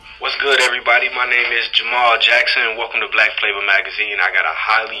good, everybody? My name is Jamal Jackson, and welcome to Black Flavor Magazine. I got a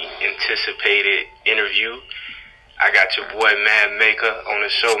highly anticipated interview. I got your boy Mad Maker on the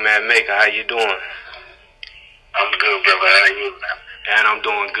show. Mad Maker, how you doing? I'm good, brother. How are you, man? And I'm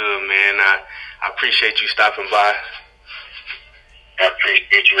doing good, man. I appreciate you stopping by. I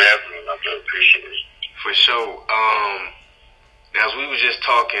appreciate you having me, my brother. Appreciate it. For sure. Now, as we were just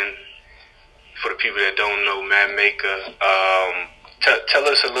talking, for the people that don't know, Mad Maker, tell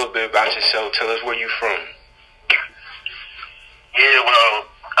us a little bit about yourself. Tell us where you from. Yeah, well,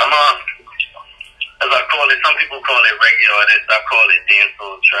 I'm as I call it, some people call it reggae artist. I call it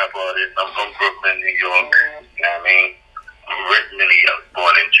dancehall trap artist. I'm from Brooklyn, New York. You know what I mean? Originally, I was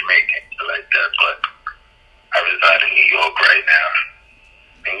born in Jamaica, so like that, but I reside in New York right now.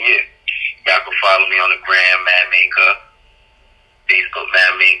 And yeah, y'all can follow me on the gram, Mad Maker. Facebook,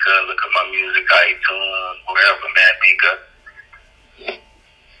 Mad Maker. Look at my music, iTunes, wherever, Mad Maker.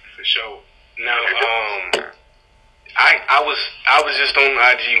 For sure. Now, I was just on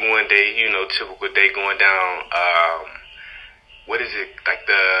IG one day, you know, typical day going down. What is it, like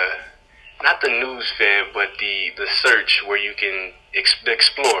not the news feed, but the search where you can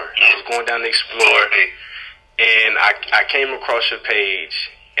explore. I was going down to explore, and I came across your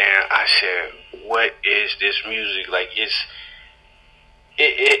page, and I said, "What is this music? Like, it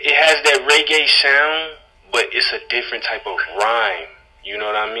has that reggae sound, but it's a different type of rhyme. You know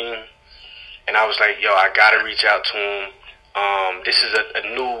what I mean?" And I was like, "Yo, I gotta reach out to him. This is a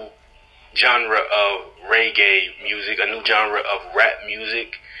new genre of reggae music, a new genre of rap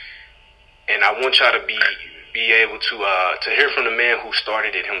music, and I want y'all to be able to hear from the man who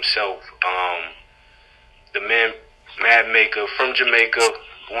started it himself. The man, Mad Maker, from Jamaica,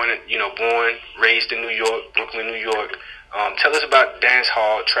 born, raised in New York, Brooklyn, New York. Tell us about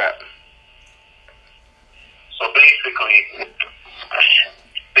dancehall trap." So basically,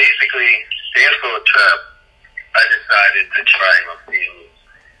 dancehall trap, I decided to try and feel,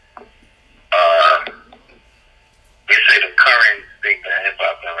 they say the current state of hip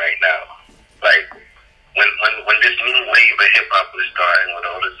hop right now. Like, when this new wave of hip hop was starting with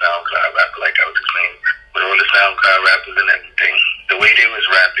all the SoundCloud rappers, like I was explaining, with all the SoundCloud rappers and everything, the way they was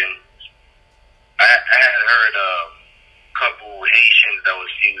rapping, I had heard a couple Haitians that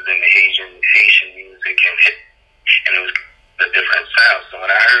was using the Haitian music and it was a different sound. So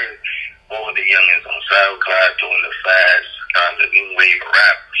when I heard all the youngins on SoundCloud doing the fast, the new wave of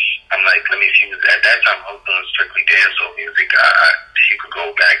rap, I'm like, let me fuse. At that time, I was doing strictly dancehall music. You could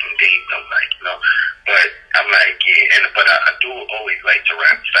go back and date them, but I'm like, yeah, but I do always like to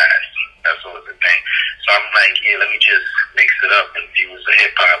rap fast. That's always the thing. So I'm like, yeah, let me just mix it up and fuse the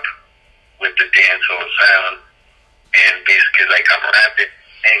hip hop with the dancehall sound, and basically like I'm rapping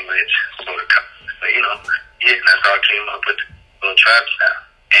English, so yeah, that's how I came up with the little trap sound.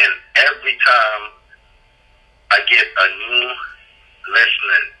 And every time I get a new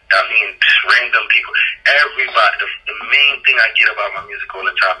listener, random people, everybody, the main thing I get about my music all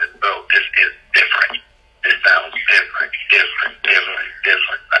the time is, bro, this is different. This sounds different. You know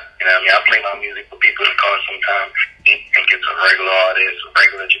what I mean? I play my music for people in the car sometimes. They think it's a regular artist, a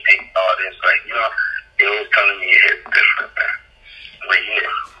regular Jamaican artist. Like, they always telling me it hits different, man. But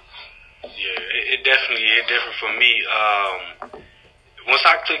yeah. Yeah, it definitely hit different for me. Once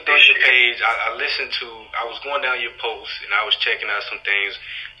I clicked on your page, I listened to, I was going down your post and I was checking out some things.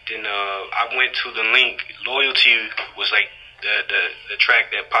 Then I went to the link. Loyalty was like the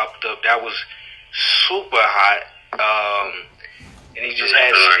track that popped up. That was super hot. And he just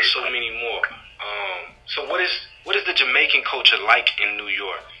had so many more. So what is the Jamaican culture like in New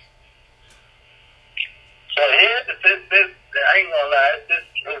York? So here, I ain't gonna lie,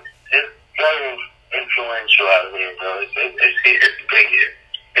 it's very influential out here, bro. It's big here.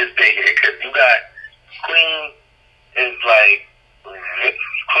 It's big here because you got Queen is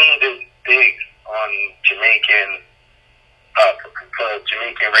big on Jamaican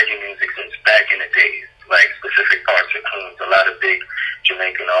Jamaican reggae music since back in the days. Like specific parts of Queens, a lot of big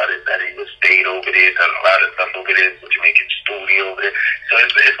Jamaican artists that even stayed over there, done a lot of stuff over there. The Jamaican studio over there. So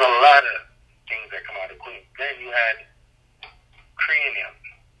it's a lot of things that come out of Queens. Then you had Cranium,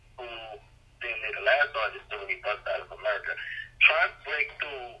 who then they're the last artist to really bust out of America. Trying to break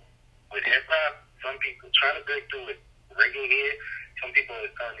through with hip hop, some people trying to break through with reggae here. Some people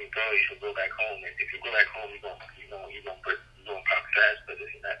are telling me, "Girl, you should go back home. And if you go back home, you're gonna pop fast, but this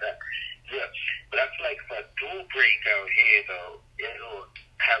and that." Yeah, but I feel like if I do break out here, though, it'll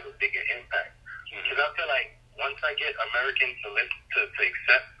have a bigger impact. Because I feel like once I get Americans to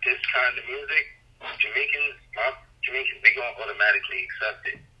accept this kind of music, Jamaicans, they gonna automatically accept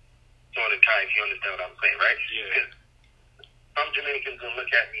it. Sort of kind, if you understand what I'm saying, right? Yeah. some Jamaicans will look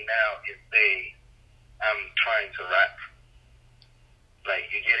at me now and say I'm trying to rap. Like,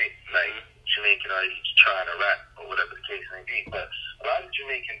 you get it? Like, Jamaican, are you trying to rap or whatever the case may be? But a lot of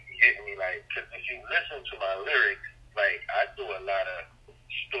Jamaicans be hitting me like, because if you listen to my lyrics, like, I do a lot of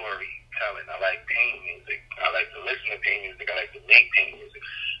storytelling. I like pain music. I like to listen to pain music. I like to make pain music.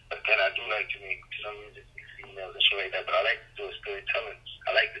 But then I do like to make some music with females and shit like that. But I like to do a storytelling. I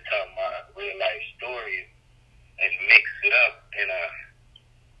like to tell my real life stories and mix it up in a,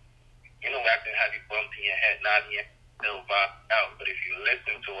 you know, I can have you bumping your head, nodding your head, still vibe out. But if you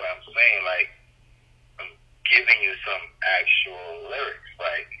listen to what I'm saying, like, I'm giving you some actual lyrics.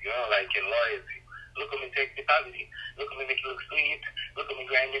 Like, you know, like in Loyalty. Look at me take the positive. Look at me make you look sweet. Look at me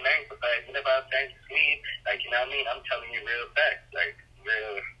grind your 9 to 5. You never have time to sleep. Like, you know what I mean? I'm telling you real facts. Like,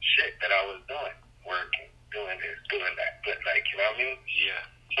 real shit that I was doing. Working, doing this, doing that. But, like, you know what I mean? Yeah.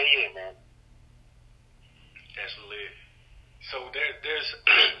 So, yeah, man. That's lit. So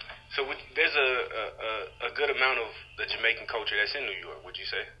there's a good amount of the Jamaican culture that's in New York, would you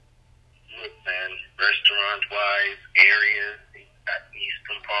say? Look, man, restaurant-wise, areas,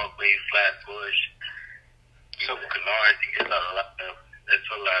 Eastern Parkway, Flatbush, So, Canarsie, there's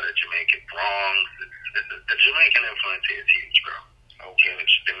a lot of Jamaican Bronx. The Jamaican influence is huge, bro. okay.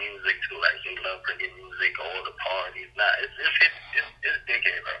 The music too, like they love bringing music, all the parties. Nah, it's big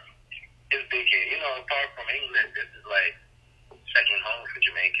here, bro. It's big here. You know, apart from England, this is like second home for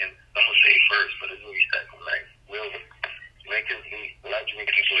Jamaicans. Some will say first, but it's really second. Like, Jamaicans, a lot of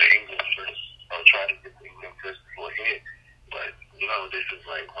Jamaican people are England first, or try to get to England first before here. But, you know, this is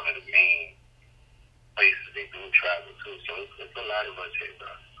like one of the main places they do travel to. So it's a lot of us here,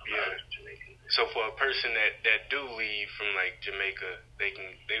 bro. Yeah. So for a person that do leave from like Jamaica,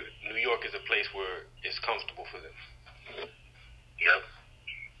 New York is a place where it's comfortable for them. Yep.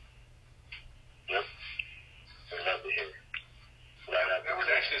 I love it here. I was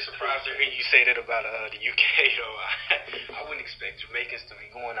actually surprised to hear you say that about the UK though. I wouldn't expect Jamaicans to be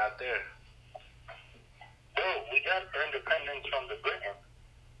going out there. Bro, we got independence from the Britain.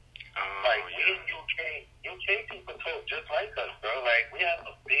 Like, we in UK people talk just like us, bro. Like, we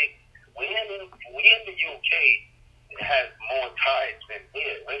in the UK has more ties than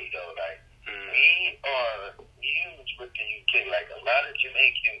here, really, though. Like, we are huge with the UK. Like, a lot of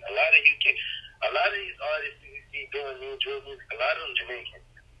Jamaicans, a lot of these artists you see doing new drill music, a lot of them Jamaican.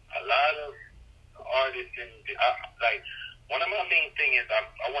 A lot of artists like, one of my main thing is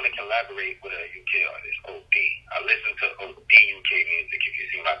I want to collaborate with a UK artist, OD. I listen to OD UK music if you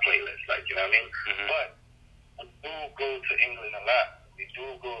see my playlist, like, you know what I mean? But we do go to England a lot. We do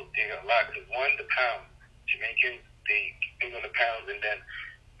go there a lot because, one, the pound. Jamaicans, they big on the pounds, and then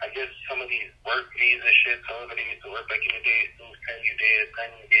I guess some of these work visa shit, some of they used to work back in the days, to send you there,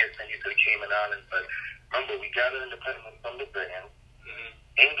 send you to the Cayman Islands. But remember, we got an independence from the Britain.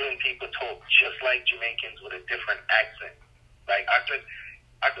 England people talk just like Jamaicans with a different accent. Like, I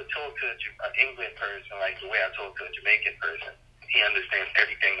could talk to an England person like the way I talk to a Jamaican person. He understands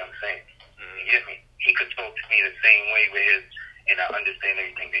everything I'm saying. You get me? He could talk to me the same way with his, and I understand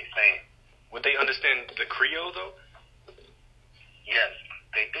everything they're saying. Would they understand the Creole though? Yes,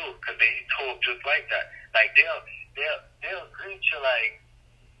 they do, because they talk just like that. Like, they'll greet you like,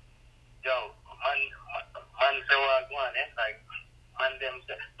 yo, man say what I want, eh? Like, man them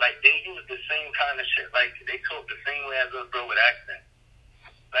say, like, they use the same kind of shit. Like, they talk the same way as us, bro, with accent.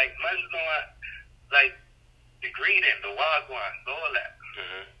 Like, man's know what, like, the greeting, the wagwan, all that.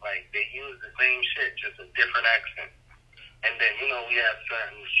 Like, they use the same shit, just a different accent. And then, you know, we have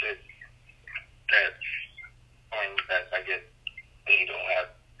certain shit that I guess they don't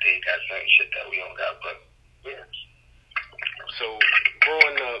have. They got certain shit that we don't got, but yeah. So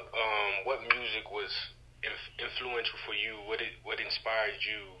growing up, what music was influential for you? What inspired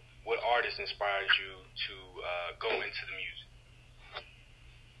you? What artist inspired you to go into the music?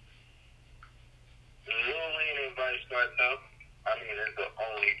 Lil Wayne and Vice Cartel. I mean, it's the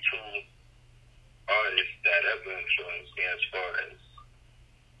only two artists that ever influenced me as far as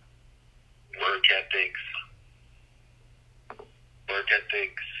work ethics,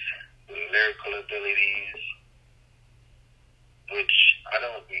 lyrical abilities, which I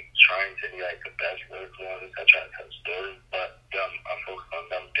don't be trying to be like the best lyrical artist. I try to tell stories, but I focus on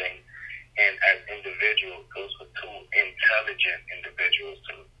them things. And as individuals, those were two intelligent individuals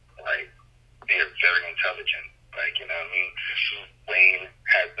too. Like, they're very intelligent. Like, you know what I mean? Sure. Wayne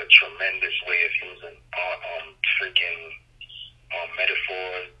has a tremendous way of using freaking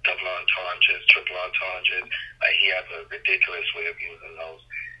metaphors, double entendres, triple entendres. Like, he has a ridiculous way of using those.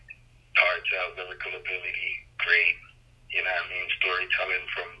 Cartel, lyrical ability, great. You know what I mean? Storytelling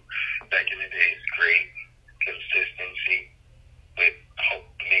from back in the days, great. Consistency. with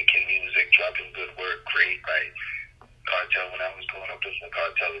making music, dropping good work, great. Like Cartel, when I was growing up, listening to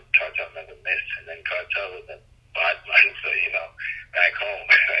Cartel never missed, and then Cartel was a bad man, so back home,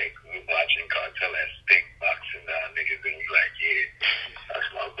 like we were watching Cartel and Stick boxing down niggas, and you like, yeah, that's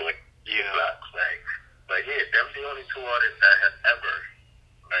my boy. Yeah. Blocks, like, but yeah, them the only two artists that have ever,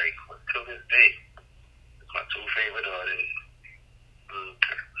 like, to this day, it's my two favorite artists.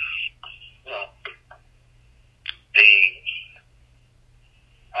 They,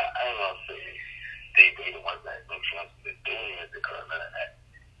 I don't know if they the ones that influenced the doing music or none of that.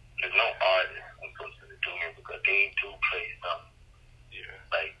 There's no artist influencing the doing music because they do play some,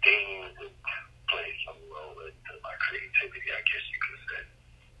 like, they music play some role into my creativity, I guess you could say.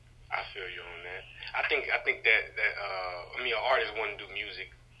 I feel you on that. I think that an artist want to do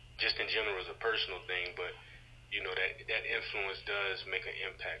music just in general is a personal thing, but that influence does make an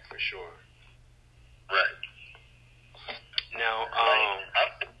impact for sure. Right. Now,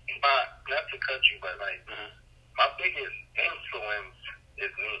 not to cut you, but like my biggest influence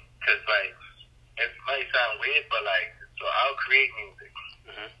is me, because like it might sound weird, but like so I'll create music.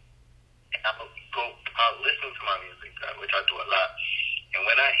 And I'll listen to my music, which I do a lot. And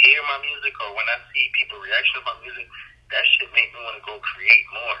when I hear my music or when I see people's reaction to my music, that shit make me want to go create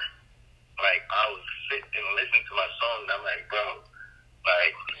more. Like, I would sit and listen to my song, and I'm like, bro,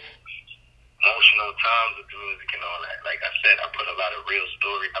 like, emotional times with the music and all that. Like I said, I put a lot of real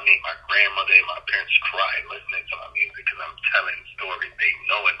story. I made my grandmother and my parents cry listening to my music because I'm telling stories they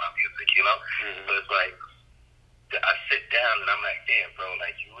know in my music, So it's like, I sit down and I'm like, damn, bro,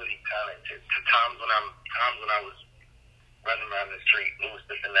 like, you really talented. To times when I was running around the street, loose,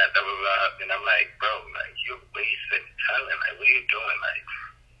 this and that, blah, blah, blah. And I'm like, bro, like, you're wasting talent. Like, what are you doing? Like,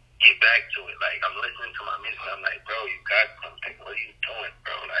 get back to it. Like, I'm listening to my music. I'm like, bro, you got something. What are you doing,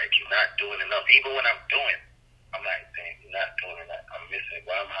 bro? Like, you're not doing enough. Even when I'm doing, I'm like, damn, you're not doing enough. I'm missing.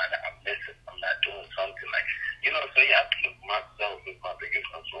 Why am I not? I'm missing. I'm not doing something. Like, so yeah, I think myself is my biggest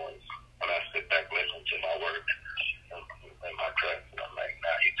influence when I sit back listening to my work and my craft. And I'm like,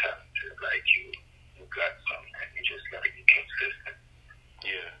 nah, you talented. Like, you got something. You just got to be consistent.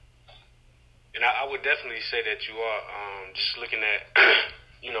 Yeah. And I would definitely say that you are, just looking at,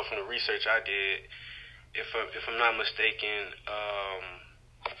 from the research I did, if I'm not mistaken,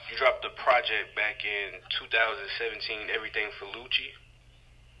 you dropped the project back in 2017, Everything for Lucci.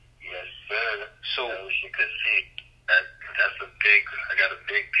 Yes, sir. So, as you can see, that's I got a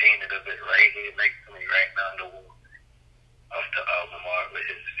big painted of it right here next to me right now on the wall of the album art with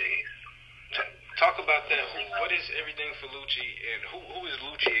his face. Talk about that. What is Everything for Lucci, and who is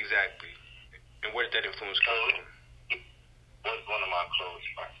Lucci exactly? And where did that influence come from? He was one of my close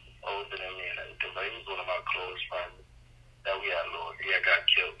friends, older than me and everything, but he was one of my close friends that we had lost. He had got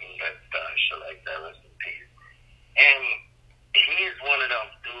killed and got shit like that, rest in peace. And he's one of them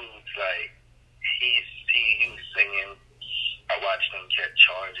dudes, like, he was singing. I watched him catch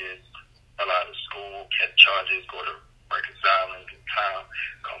charges, a lot of school, catch charges, go to Rikers Island, do time,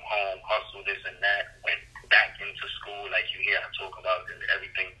 come home, hustle this and that, went back into school, like you hear I talk about in the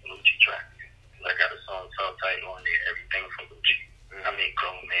Everything for Lucci track. I got a song self-titled on there, Everything for Lucci. I made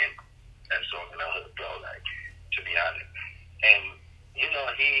Grown Man, that song in the hood, bro, like, to be honest. And,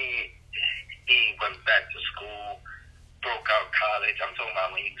 he went back to school, broke out college. I'm talking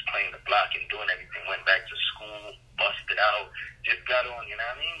about when he was playing the block and doing everything, went back to school, busted out, just got on,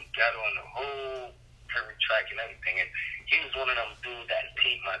 got on the whole perfect track and everything. And he was one of them dudes that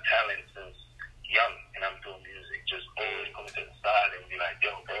peaked my talent since young, and I'm doing music, just always coming to the side and be like,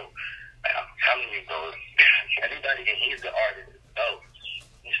 yo, bro, like, I'm telling you, bro, anybody, and he's the artist himself,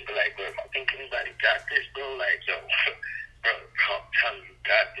 he should be like, bro, if I think anybody got this, bro, like, yo, bro, I'm telling you,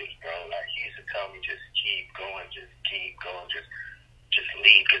 got this, bro. Like, he used to tell me, just keep going, just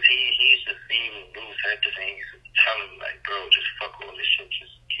lead, because he used to see me lose hectares, and he used to tell me, like, bro, just fuck all this shit,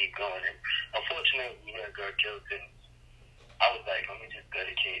 just keep going. And unfortunately, he had got killed, and I was like, let me just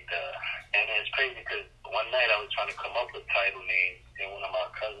dedicate and it's crazy because one night I was trying to come up with title names, and one of my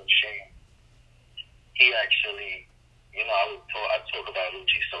cousins, Shane, he actually, I talk about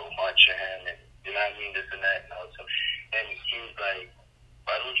Lucci so much to him, and this and that, and he was like,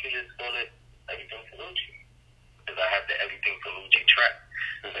 why don't you just call it Everything for Lucci? Because I had the Everything for Lucci track.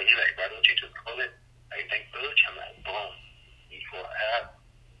 So he's like, why don't you just call it Everything for Lucci? I'm like, boom, before I have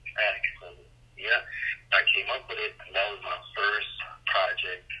track. So yeah, I came up with it, and that was my first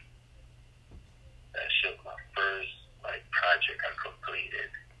project. That shit was my first project I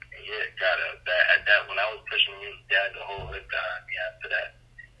completed. And yeah, that when I was pushing music, that the whole hood died me after that.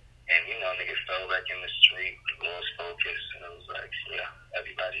 And niggas fell back in the street, lost focus, and it was like, yeah,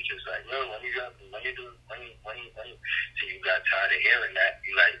 everybody just like, yo, when you do, so you got tired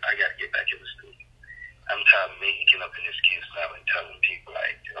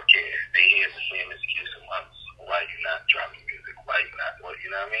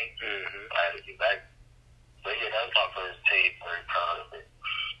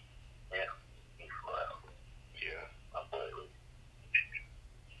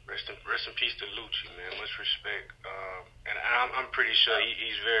pretty sure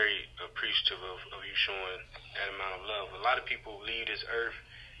he's very appreciative of you showing that amount of love. A lot of people leave this earth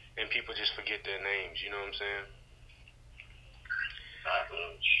and people just forget their names. You know what I'm saying?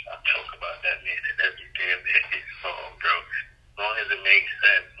 I talk about that man in every damn song, bro. As long as it makes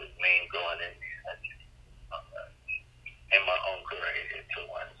sense with name going in there. And my uncle right here too,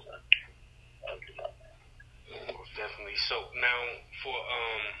 so most definitely. So now for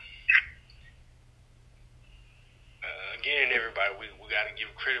again, everybody, we got to give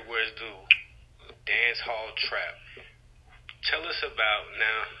credit where it's due. Dance hall trap. Tell us about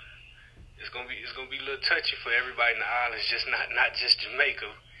now. It's gonna be a little touchy for everybody in the islands, just not just Jamaica,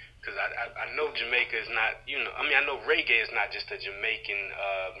 because I know Jamaica is not, you know, I mean, I know reggae is not just a Jamaican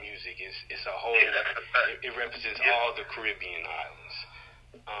music. It's a whole. It represents all the Caribbean islands.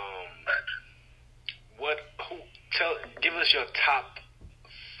 Give us your top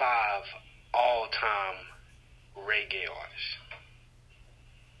 5 all-time reggae artists.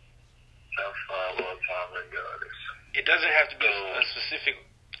 Top 5 all-time reggae artists. It doesn't have to be a specific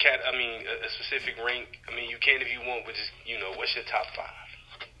a specific rank. I mean, you can if you want, but just, you know, what's your top 5?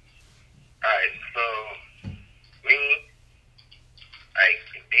 Alright, so me, like,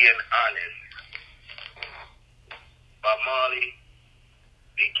 being honest, Bob Marley,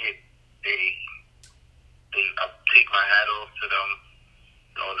 I take my hat off to them.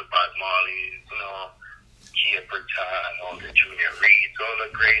 All the Bob Marleys, you know, Kia Bertan, all the Junior Reeds, all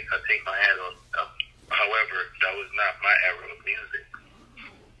the greats, I take my hat off to them. However, that was not my era of music.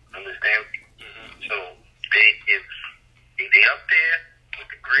 Understand? Mm-hmm. So they up there with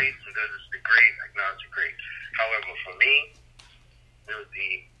the greats, because it's the great, acknowledge the great. However, for me, it was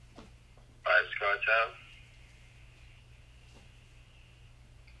the Vybz Kartel.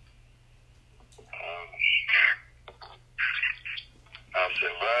 I'll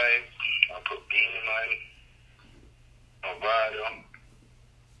Survive. I'll put Beenie Man, Mavado.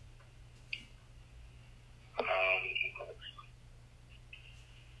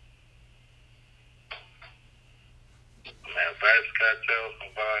 Vybz Kartel,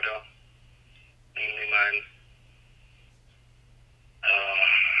 Mavado, Beenie Man.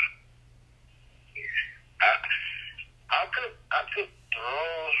 I could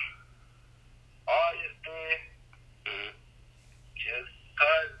throw artists there, just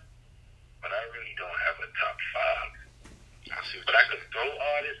cause, but I really don't have a top 5. But I could throw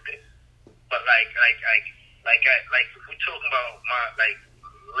artists there. But like if we talking about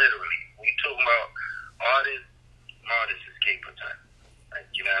literally, we talking about artists. Artist is Cape Town. Like,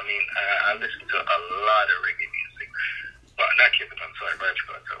 you know what I mean? I listen to a lot of reggae music. But not Cape Town, sorry, Vybz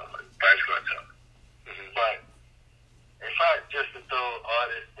Kartel. Vybz Kartel. Mm-hmm. But if I just to throw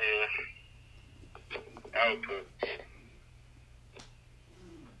artists there, I would put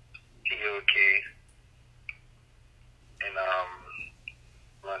T.O.K. and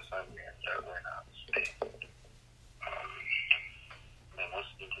last time we had that right now. And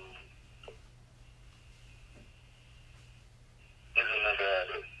what's the dude? There's another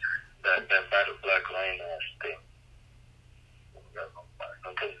artist that Battle Black Lion thing.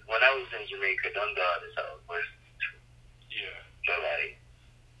 Because when I was in Jamaica, them the artists I was listening to. Yeah. So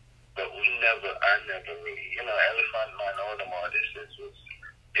but I never really, you know, Elephant Man, all them artists, it was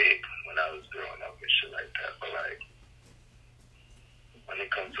big when I was growing up and shit like that. But when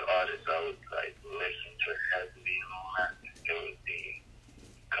it comes to artists, I would listen to heavily and all that. It was the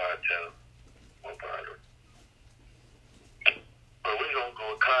Kartel, Mavado. But we gonna go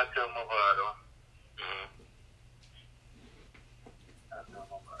with Kartel, Mavado. Kartel,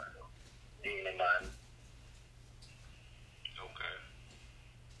 Mavado. Beenie Man. Okay.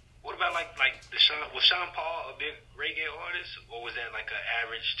 What about like was Sean Paul a big reggae artist, or was that like an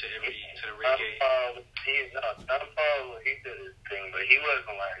average to the reggae? Sean Paul, he did his thing, but he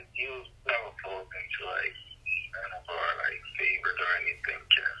wasn't he was never pulled into favorite or anything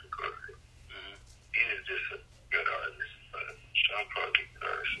category. Mm-hmm. He was just a good artist, but Sean Paul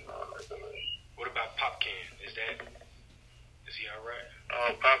guitars and all that. What about Popcan? Is he alright?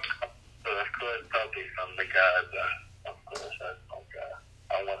 Oh, Popcan, of course, Poppy from the guys. Of course, that's my guy.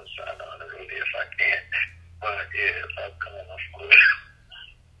 I want to sign on to really if I can. But yeah, if I can, of course.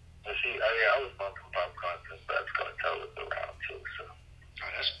 But see, I was bumping Popcorn since Vybz Kartel was around too, so.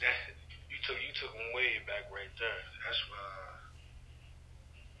 Oh, you took them way back right there. That's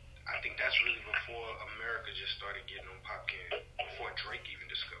I think that's really before America just started getting on Popcan, before Drake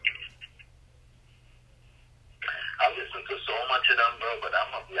even discovered them. I listen to so much of them, bro, but I'm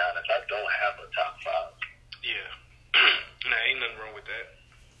gonna be honest, I don't have a top 5. Yeah. Nah, ain't nothing wrong with that.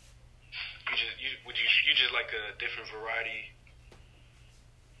 You just like a different variety.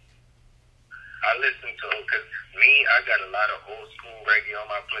 I listen to, because me, I got a lot of old school reggae on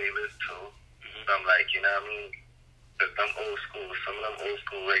my playlist too. So I'm like, you know what I mean? Because some old school, some of them old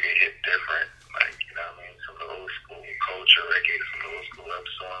school reggae hit different. Like, you know what I mean? Some of the old school culture reggae, some of the old school love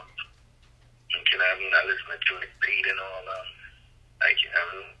songs. You know what I mean? I listen to Judith Reed and all them. Like, you know what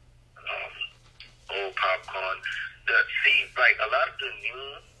I mean? Old popcorn. Like a lot of the new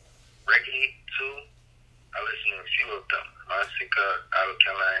reggae too, I listen to a few of them. Massacre,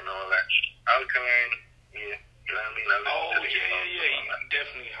 Alkaline, all that. Alkaline, yeah. You know what I mean? Yeah.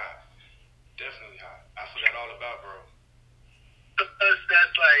 Definitely hot. Definitely hot. I forgot all about, bro. Because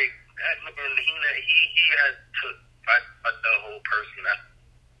that's like, that man, he had took the whole person out,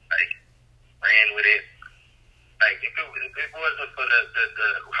 like, ran with it. Like, if it wasn't for the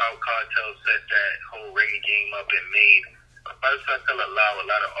how Cartel set that whole reggae game up and made, Cartel allow a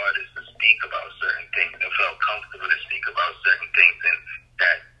lot of artists to speak about certain things and felt comfortable to speak about certain things, and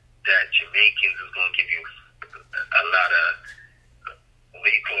that Jamaicans is going to give you a lot of, what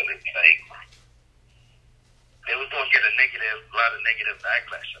do you call it, like, they was going to get a lot of negative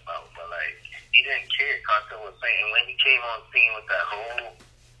backlash about, but like, he didn't care. Cartel was saying, and when he came on scene with that whole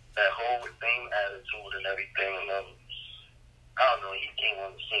same attitude and everything, and I don't know, he came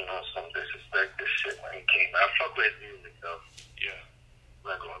on the scene on some disrespectful shit when he came. I fuck with his music though. Yeah.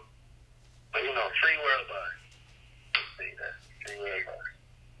 Not going. But you know, free world boss. Say that. Free world boss.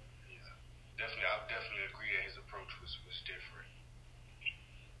 Yeah. Definitely, I definitely agree that his approach was different.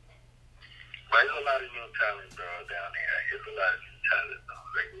 But there's a lot of new talent, bro, down there. There's a lot of new talent, though.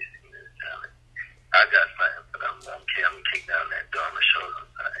 Regular singers talent. I got something, but I'm gonna kick down that door. I'm gonna show them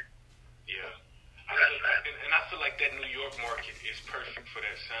something. Yeah. And I feel like that New York market is perfect for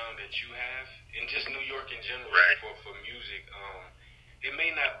that sound that you have, and just New York in general, right, for music. It may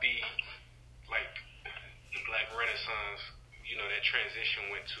not be like the Black Renaissance, you know, that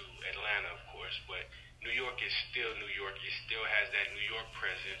transition went to Atlanta, of course, but New York is still New York. It still has that New York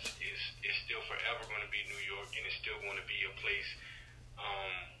presence. It's still forever going to be New York, and it's still going to be a place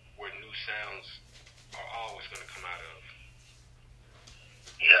where new sounds are always going to come out of.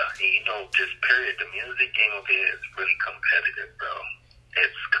 Yeah, you know, this period, the music game over here is really competitive, bro.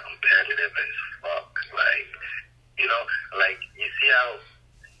 It's competitive as fuck. Like, you know, like, you see how,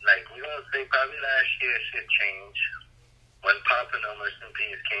 like, we gonna say probably last year shit changed. When Pop and Rest in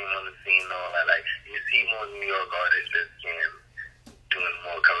Peace came on the scene and all that, like, you see more New York artists just doing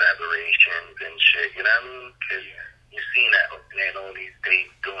more collaborations and shit, you know what I mean? Because you've seen that in all these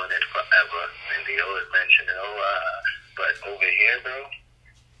states doing it forever, and they always mention it, but over here, bro,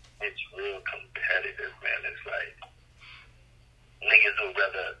 it's real competitive, man. It's like niggas would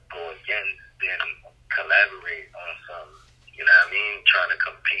rather go against than collaborate on some, you know what I mean? Trying to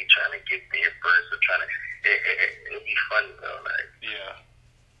compete, trying to get there first, or trying to, it'd be fun though, like. Yeah.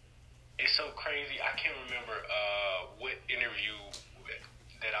 It's so crazy. I can't remember what interview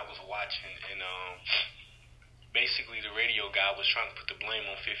that I was watching, and basically the radio guy was trying to put the blame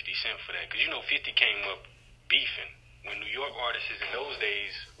on 50 Cent for that, because you know 50 came up beefing when New York artists in those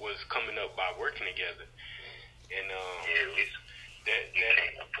days was coming up by working together, and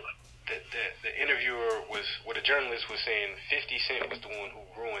the interviewer was, what the journalist was saying, 50 Cent was the one who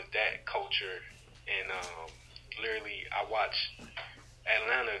ruined that culture, and literally I watched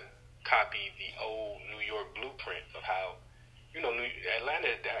Atlanta copy the old New York blueprint of how, you know,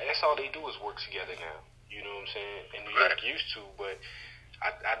 Atlanta, that's all they do is work together now, you know what I'm saying, and New York used to, but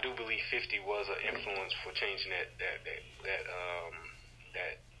I do believe 50 was an influence for changing that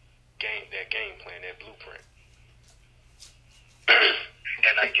game plan, that blueprint.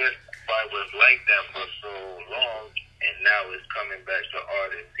 And I guess why it was like that for so long, and now it's coming back to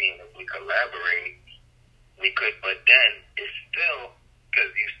artists seeing if we collaborate, we could. But then it's still, because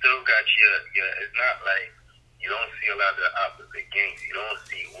you still got your. It's not like you don't see a lot of the opposite gangs. You don't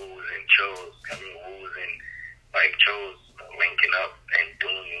see Woos and Chos. Woos and like Chos linking up and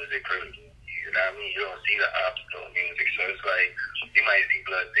doing music, really. You know what I mean? You don't see the ops doing music. So it's like, you might see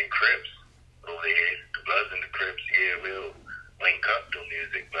Bloods and Crips over here. The Bloods and the Crips, yeah, will link up doing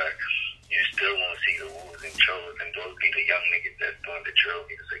music, but you still won't see the Woos and Chos, and those be the young niggas that's doing the drill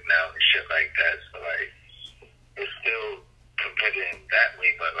music now and shit like that. So like, it's still competitive that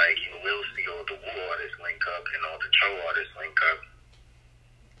way, but like, you will see all the Woo artists link up and all the Cho artists link up.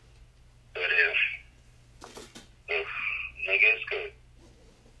 But if niggas could,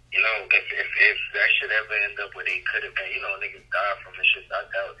 you know, if that should ever end up where they could have been, you know, niggas die from this shit, I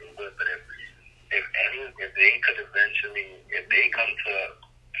doubt they would, but if they could eventually, if they come to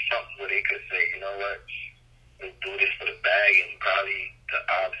something where they could say, you know what, let's do this for the bag, and probably the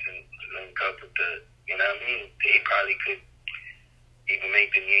ops and link up with the, you know what I mean, they probably could even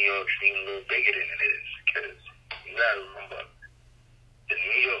make the New York York seem a little bigger than it is. Because you gotta remember, the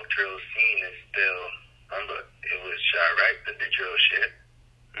New York drill scene is still, remember, it was Chirac that did drill shit.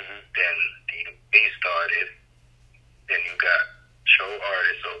 Then the UK started. Then you got show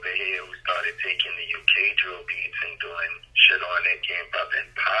artists over here who started taking the UK drill beats and doing shit on it. Came up and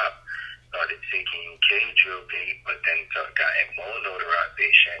Pop started taking UK drill beat, but then got more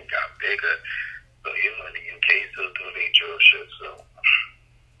notarization, got bigger. So you know the UK still do their drill shit. So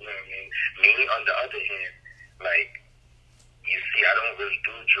you know what I mean. Me on the other hand, like you see, I don't really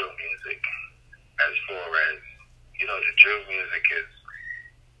do drill music. As far as you know, the drill music is.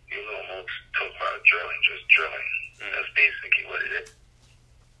 You know, most talk about drilling, just drilling. That's basically what it is.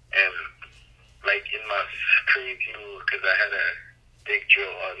 And, like, in my preview, because I had a big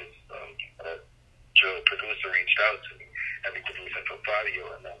drill artist, a drill producer reached out to me. I've been producing for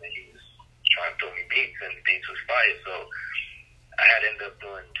Fabio, and then he was trying to throw me beats, and the beats was fire. So, I had ended up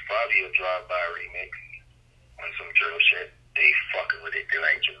doing Fabio Drive-By remix on some drill shit. They fucking with it. They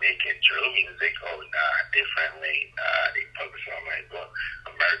like Jamaican drill music. Oh, nah, differently. Nah, they focus on like, well,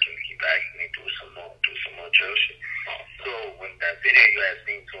 Americans keep asking me do some more drill shit. So when that video you asked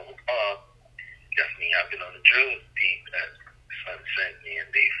me to that's me hopping on the drill beat that Son sent me, and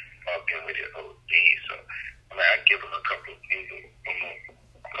they fucking with it OD. So I mean, I give them a couple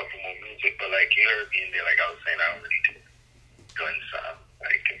more music, but like you heard me in there, like I was saying, I don't really do gun sound.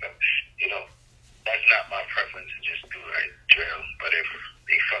 Like you know. That's not my preference to just do like drill, but if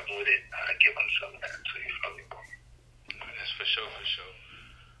they fucking with it, I give them some of that. So you feel me? That's for sure, for sure.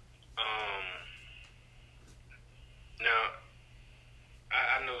 Now,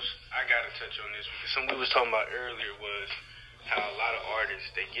 I know I gotta touch on this because something we was talking about earlier was how a lot of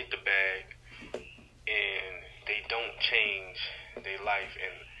artists they get the bag and they don't change their life,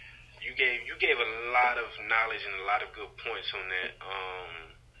 and you gave a lot of knowledge and a lot of good points on that.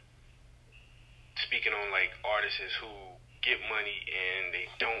 Speaking on like artists who get money and they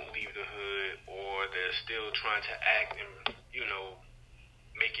don't leave the hood, or they're still trying to act and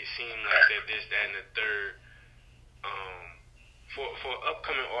make it seem like they're this, that, and the third. For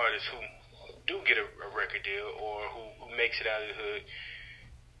upcoming artists who do get a record deal or who makes it out of the hood,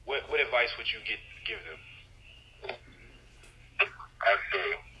 what advice would you give them? I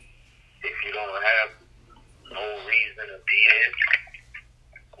feel if you don't have no reason to be here,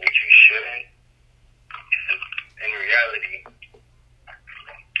 which you shouldn't. In reality,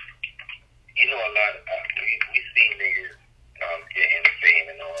 you know, a lot of we see niggas getting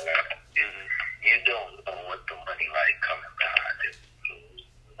fame and all that. You don't know what the money like coming behind it.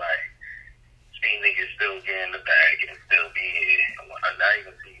 Like, see niggas still getting the bag and still be here. Not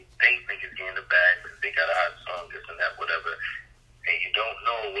even see you think niggas getting the bag because they got a hot song, this and that, whatever. And you don't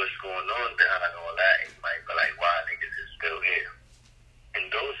know what's going on behind all that. And you might be like, why niggas is still here? In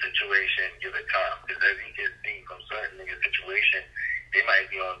those situations, give it time. Because as you can see from certain niggas' situations, they might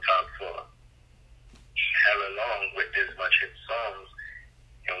be on top for hella long with this much hit songs.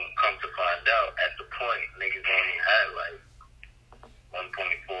 And come to find out, at the point, niggas only had like 1.4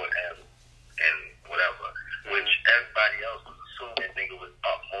 M and whatever. Which everybody else was assuming nigga was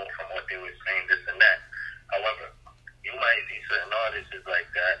up more from what they were saying, this and that. However, you might see certain artists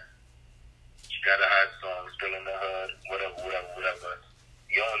like that. She got a hot song, still in the hood, whatever.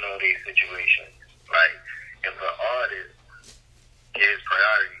 You don't know their situation. Like, if an artist gives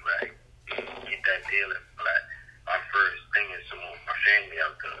priority, right, get that deal in flat, my first thing is to move my family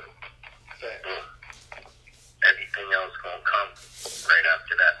out the hood. Boom. Everything else gonna come right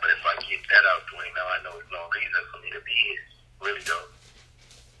after that. But if I get that out the way, now I know there's no reason for me to be here. Really though.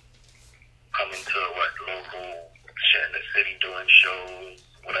 Coming to local shit in the city, doing shows,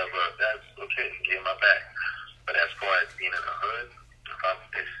 whatever, that's okay, get my back. But as far as being in the hood,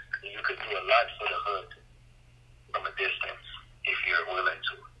 you could do a lot for the hood from a distance if you're willing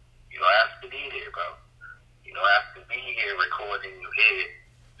to. You don't have to be here, bro. You don't have to be here recording you here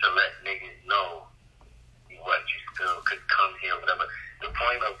to let niggas know what you still could come here, whatever. The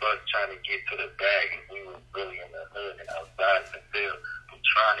point of us trying to get to the bag is we was really in the hood and outside in the field. We're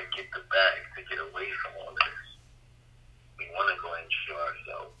trying to get the bag to get away from all of this. We want to go enjoy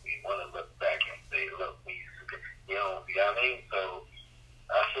ourselves. We want to look back and say, look, you know what I mean? So,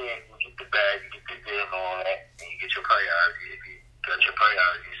 I said, you get the bag, you get the deal and all that, and you get your priority. If you got your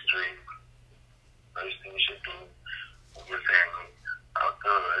priorities straight, first thing you should do, move your family out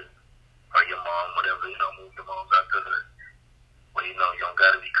the hood, or your mom, whatever, move your moms out the hood. Well, you don't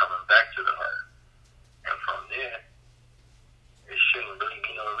got to be coming back to the hood. And from there, it shouldn't really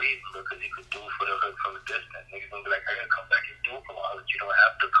be no reason because you could do for the hood from a distance. Niggas gonna be like, I gotta come back and do for my hood. You don't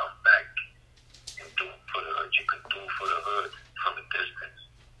have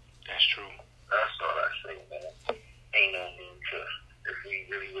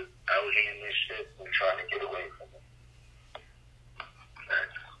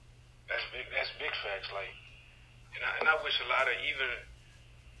facts. Like, and I wish a lot of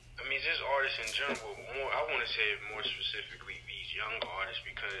just artists in general. I want to say more specifically these young artists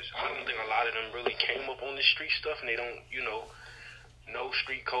because I don't think a lot of them really came up on the street stuff, and they don't, know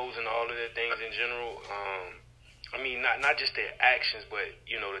street codes and all of their things in general. Not just their actions, but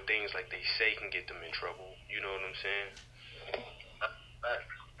the things like they say can get them in trouble. You know what I'm saying?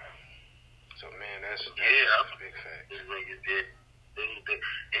 So man, that's a big fact. It's like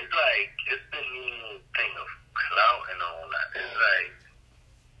it's the new thing of clout and all that. It's like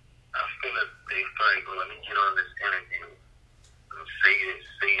I feel like they feel like, let me get on this interview and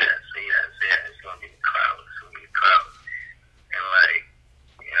say that. It's gonna be clout. It's gonna be clout. And like,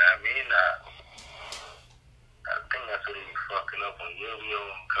 I think that's what they be fucking up on. Yeah, we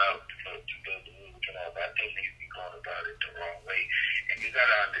own clout to build the movie and all, but I think they be going about it the wrong way. And you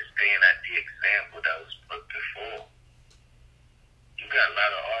gotta understand that the example that was put before. You got a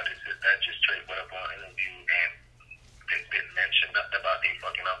lot of artists that just straight went up on an interview and they didn't mention nothing about their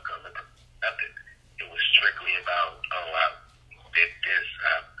fucking outcome. Nothing. It was strictly about, I did this,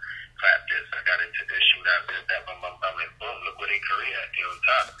 I clapped this, I got into this, shoot out this, that, bum, and boom, look where their career at, they're on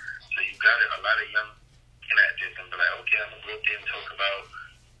top. So you got a lot of young actors and be like, okay, I'm gonna go up there and talk about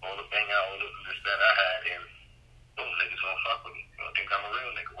all the bang out, all this that I had, and boom, niggas gonna fuck with me. You don't think I'm a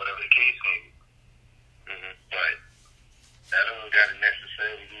real nigga, whatever the case may be. But that don't gotta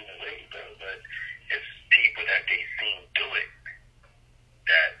necessarily be the way, bro. But it's people that they seen do it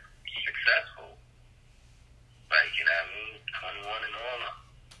that successful. Like, 21 and all,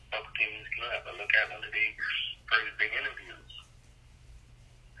 fuck with things club. I look at one of the first big interviews.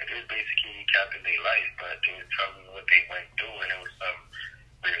 It is basically recapping their life, but they were telling me what they went through, and it was some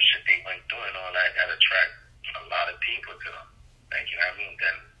weird shit they went through and all that that attract a lot of people to them. Like,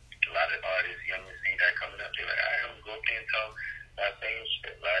 Then a lot of artists, young and see that coming up, they're like, I don't go up there and tell that same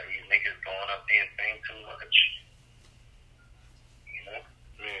shit. A lot of these niggas going up there and saying too much.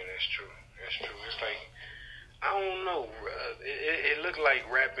 Man, that's true. It's like, I don't know. It looked like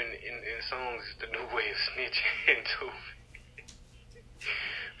rapping in songs is the new way of snitching too.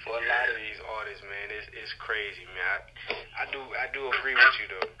 For a lot of these artists, man, it's crazy, man. I do agree with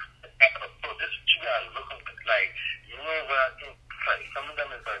you though. This is what you gotta look at. Like, what I think? Like, some of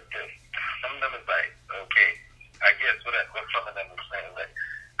them is like this. Some of them is like, okay, I guess what some of them is saying. Like,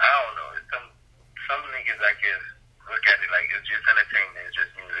 I don't know. Some niggas, I guess, look at it like it's just entertainment. It's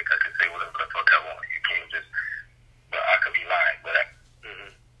just music. I can say whatever the fuck I want. You can't just. But I could be lying. But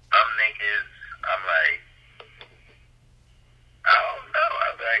some niggas, I'm like. I don't know.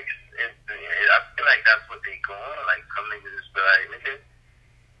 I feel like that's what they go on. Like, some niggas just be like, nigga.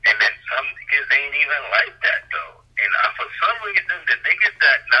 And then some niggas ain't even like that, though. And for some reason, the niggas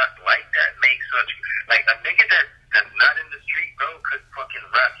that not like that make such... Like, a nigga that's not in the street, bro, could fucking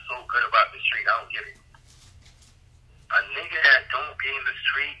rap so good about the street. I don't get it. A nigga that don't be in the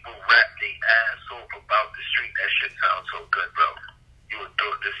street will rap their ass off about the street. That shit sounds so good, bro. You would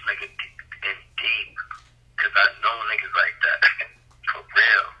throw this nigga in deep. Because I know niggas like that. For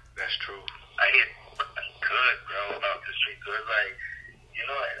real. That's true. I hear good, bro, about the street. So it's like,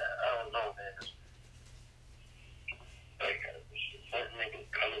 I don't know, man. Like, certain niggas'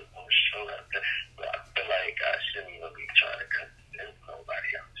 colors don't show up. But I feel like I shouldn't even be trying to convince nobody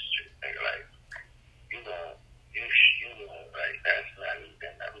on the street. Nigga, like, like, that's not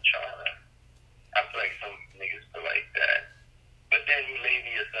even, I'm trying to. I feel like some niggas feel like that. But then you label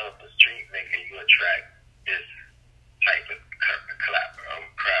yourself a street nigga, you attract this type of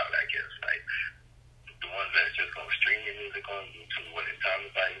crowd, I guess. Like, the ones that's just gonna stream your music on YouTube when it's time to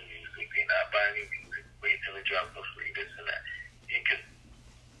buy your music, they're not buying your music, wait till it drops for free, this and that.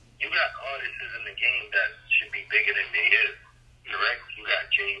 You got artists in the game that should be bigger than they is, correct? You got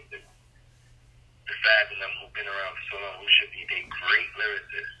Jay, the Fab and them who've been around for so long, who should be they great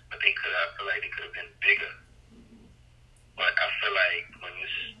lyricists, but I feel like they could have been bigger. But I feel like when you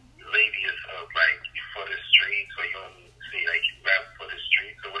label yourself like for the streets, or you don't say like you rap for the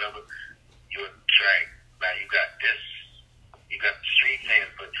streets or whatever, you attract. Now you got the street fans,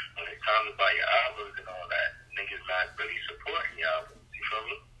 but when it's time to buy your albums and all that, niggas not really supporting your albums. You feel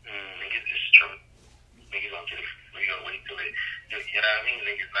me? Niggas just true. Niggas don't get it. We gonna wait till it. You know what I mean?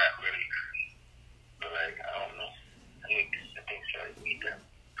 Niggas not really. But like, I don't know. I think so. I need them.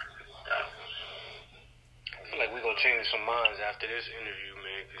 I feel like we're gonna change some minds after this interview,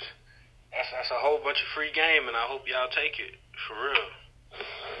 man, because that's a whole bunch of free game, and I hope y'all take it for real.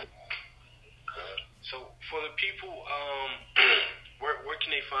 So for the people, where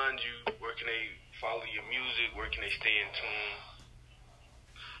can they find you? Where can they follow your music? Where can they stay in tune?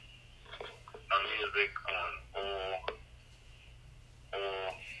 My music on all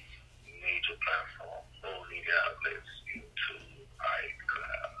major platforms.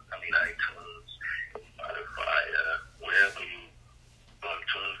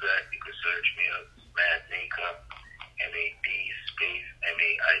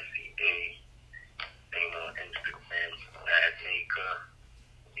 MADICA. Same on Instagram, Mad Maker.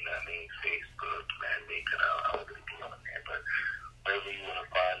 You know what I mean? Facebook, Mad Maker. I don't really be on there, but wherever you want to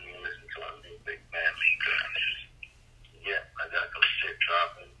find me, listen to our music, Mad Maker. Yeah, I got some shit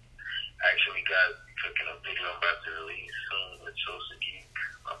dropping. Actually got cooking a video I'm about to release soon with Sosa Geek.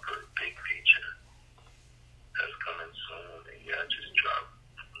 My first big feature that's coming soon. And yeah, I just dropped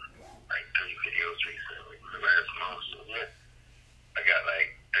like 3 videos recently in the last month. So yeah, I got like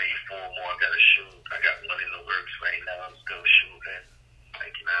 34 more I gotta shoot. I got one in the works right now. I'm still shooting.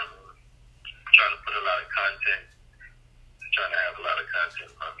 Like, you know, I'm trying to put a lot of content. I'm trying to have a lot of content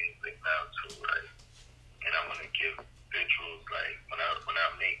on my music now too, right? And I want to give visuals, like when I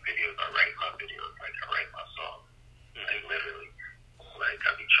make videos, I write my videos, like I write my songs, like literally. Like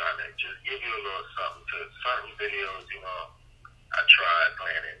I be trying to just give you a little something to certain videos, you know. I try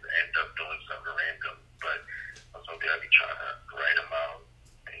planning to end up doing something random, but something I be trying to write them out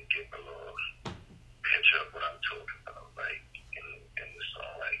and give a little picture of what I'm talking about, like in the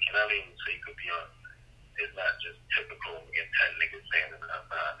song, like, you know what I mean? So you could be on. It's not just typical me and 10 niggas saying it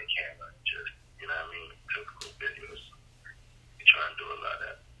behind the camera, just, you know what I mean? Typical videos. We try and do a lot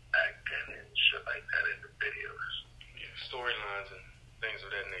of acting and shit like that in the videos. Yeah, storylines and things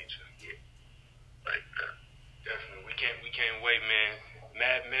of that nature. Yeah, like that. Definitely. We can't wait, man.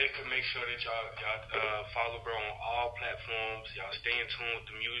 Mad Maker, make sure that y'all follow bro on all platforms. Y'all stay in tune with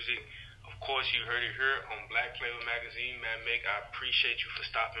the music. Of course, you heard it here on Black Flavor Magazine. Mad Maker, I appreciate you for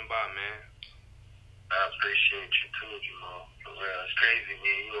stopping by, man. I appreciate you too, Jamal. For real, it's crazy,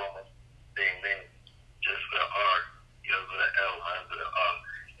 man. You almost same name, just for the R. Yours with an L, mine with an R,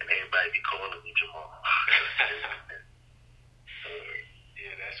 and everybody be calling me Jamal.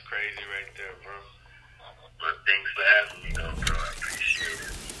 Yeah, that's crazy right there, bro. But thanks for having me, though, bro. I appreciate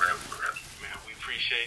it. Forever. Man, we appreciate